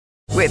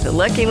With the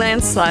Lucky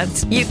Land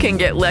Slots, you can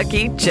get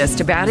lucky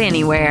just about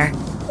anywhere.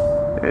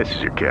 This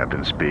is your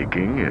captain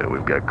speaking.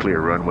 We've got clear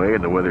runway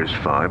and the weather's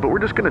fine, but we're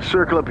just going to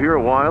circle up here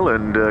a while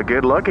and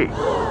get lucky.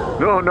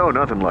 No,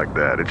 nothing like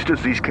that. It's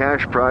just these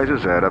cash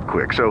prizes add up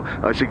quick. So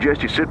I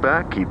suggest you sit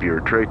back, keep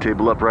your tray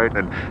table upright,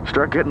 and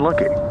start getting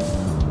lucky.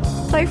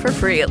 Play for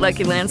free at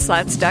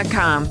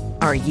LuckyLandSlots.com.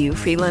 Are you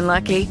feeling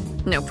lucky?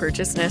 No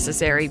purchase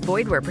necessary.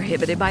 Void where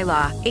prohibited by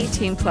law.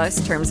 18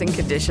 plus terms and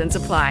conditions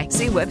apply.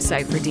 See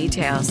website for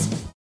details.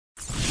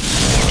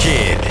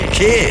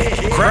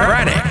 Kid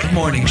Craddock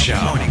Morning Show.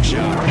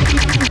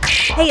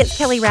 Hey, it's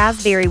Kelly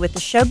Raspberry with the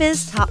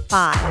Showbiz Top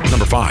 5.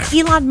 Number 5.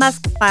 Elon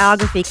Musk's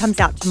biography comes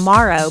out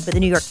tomorrow, but the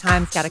New York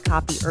Times got a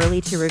copy early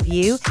to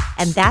review,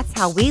 and that's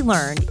how we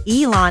learned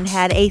Elon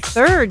had a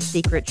third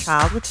secret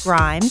child with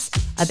Grimes,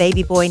 a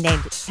baby boy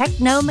named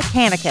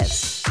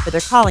Technomechanicus, but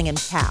they're calling him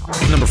Cal.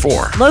 Number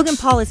 4. Logan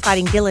Paul is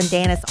fighting Dylan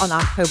Dennis on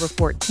October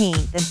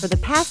 14th, and for the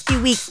past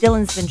few weeks,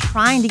 Dylan's been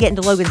trying to get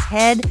into Logan's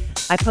head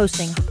by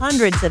posting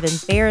hundreds of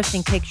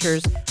embarrassing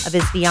pictures of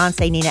his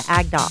fiancée, Nina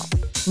Agdal.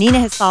 Nina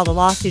has filed a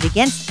lawsuit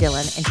against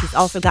Dylan, and she's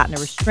also gotten a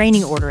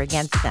restraining order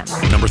against them.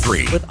 Number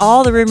 3. With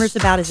all the rumors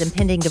about his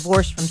impending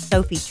divorce from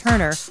Sophie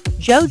Turner,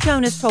 Joe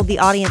Jonas told the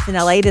audience in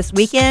L.A. this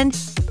weekend,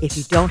 "If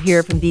you don't hear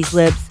it from these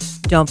lips,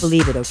 don't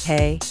believe it,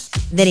 okay?"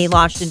 Then he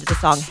launched into the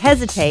song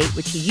Hesitate,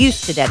 which he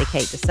used to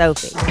dedicate to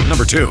Sophie.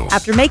 Number 2.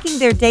 After making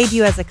their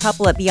debut as a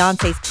couple at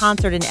Beyoncé's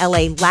concert in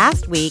L.A.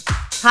 last week,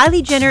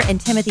 Kylie Jenner and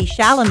Timothée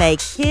Chalamet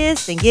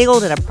kissed and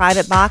giggled in a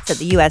private box at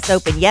the U.S.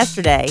 Open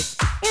yesterday,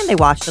 and they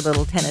watched a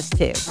little tennis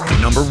too.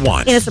 Number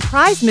 1. In a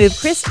surprise move,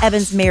 Chris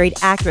Evans married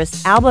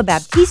actress Alba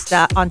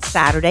Baptista on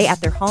Saturday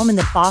at their home in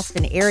the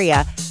Boston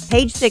area.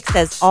 Page 6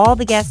 says all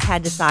the guests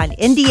had to sign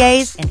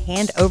NDAs and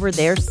hand over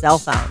their cell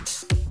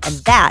phones. And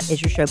that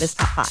is your Showbiz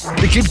Top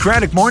 5. The Kid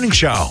Craddock Morning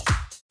Show.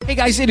 Hey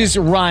guys, it is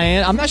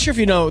Ryan. I'm not sure if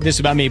you know this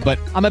about me, but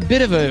I'm a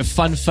bit of a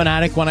fun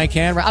fanatic when I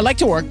can. I like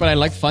to work, but I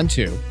like fun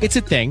too. It's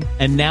a thing.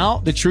 And now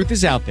the truth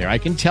is out there. I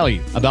can tell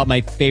you about my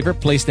favorite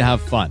place to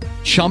have fun.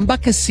 Chumba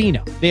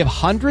Casino. They have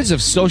hundreds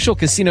of social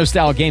casino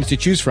style games to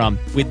choose from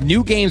with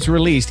new games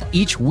released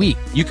each week.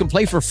 You can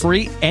play for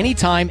free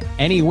anytime,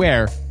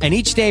 anywhere. And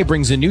each day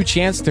brings a new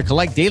chance to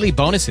collect daily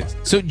bonuses.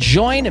 So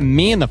join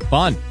me in the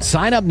fun.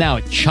 Sign up now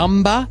at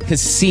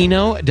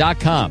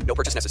ChumbaCasino.com. No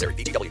purchase necessary.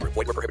 VGW Group.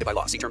 Void where prohibited by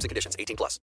law. See terms and conditions. 18 plus.